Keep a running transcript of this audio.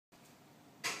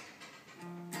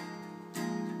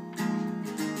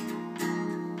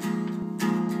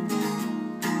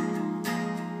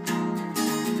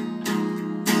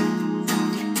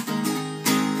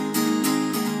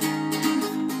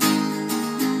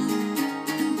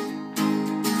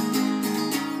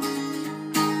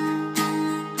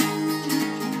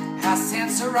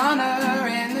a runner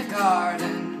in the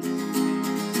garden.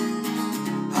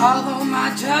 Although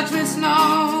my judgment's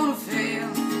known to fail,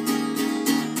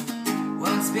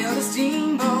 once built a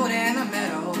steamboat in the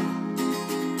meadow,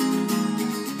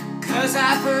 'cause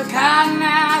I've forgotten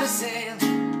how to sail.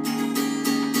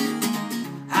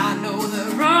 I know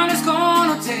the runner's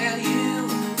gonna tell you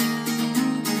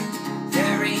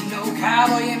there ain't no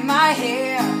cowboy in my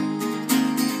hair.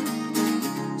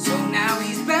 So now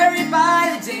he's buried by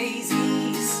the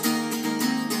daisies,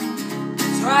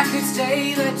 so I could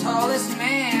stay the tallest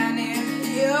man in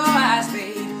your eyes,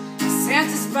 babe. Sent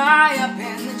a spy up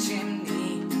in the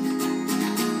chimney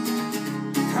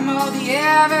from all the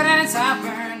evidence I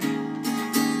burned.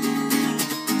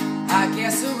 I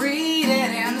guess I'll read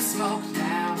it in the smoke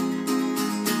now,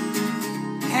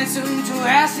 and soon to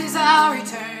ashes I'll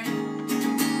return.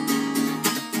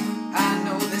 I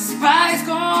know the spy's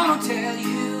gonna tell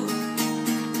you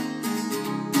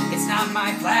it's not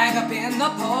my flag up in the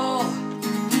pole.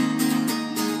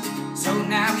 So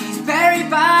now he's buried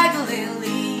by the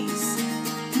lilies,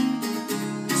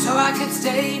 so I could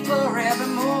stay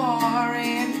forevermore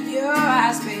in your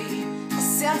eyes, babe. I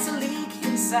sense a leak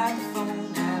inside the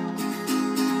phone now,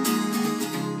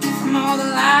 from all the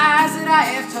lies that I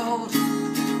have told.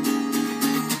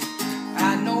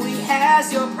 I know he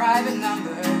has your private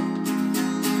number,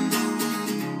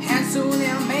 and soon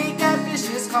he'll make a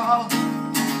vicious call.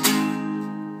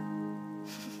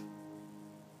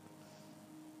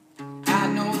 I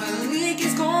know the leak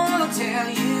is gonna tell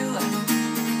you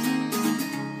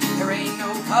there ain't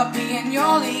no puppy in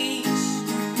your leash.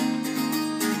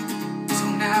 So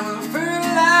now we'll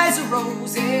fertilize the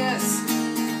roses,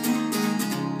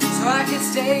 so I can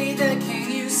stay the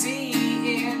king you see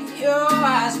in your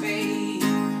eyes, babe.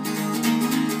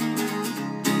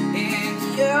 In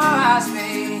your eyes,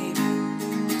 babe.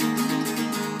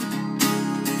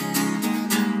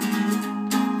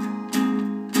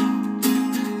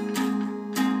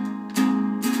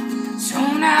 So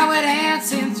now we're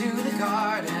dancing through the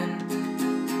garden.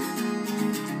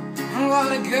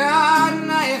 What a garden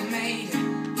I have made.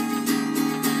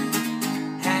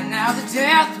 And now the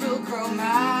death will grow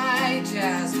my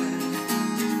jasmine.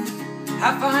 I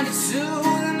find it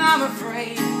soon, I'm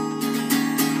afraid.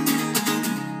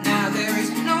 Now there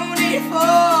is no need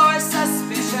for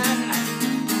suspicion.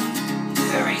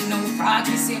 There ain't no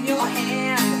progress in your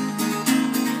hand.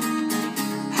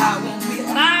 I won't be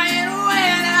lying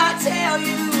when I tell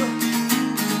you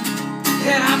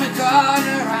that I'm a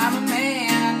Gardner, I'm a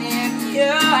man in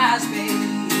your eyes,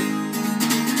 babe.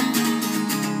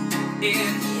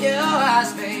 In your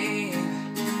eyes, babe.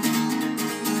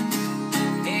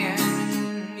 In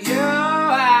your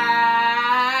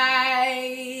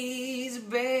eyes,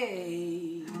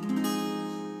 babe.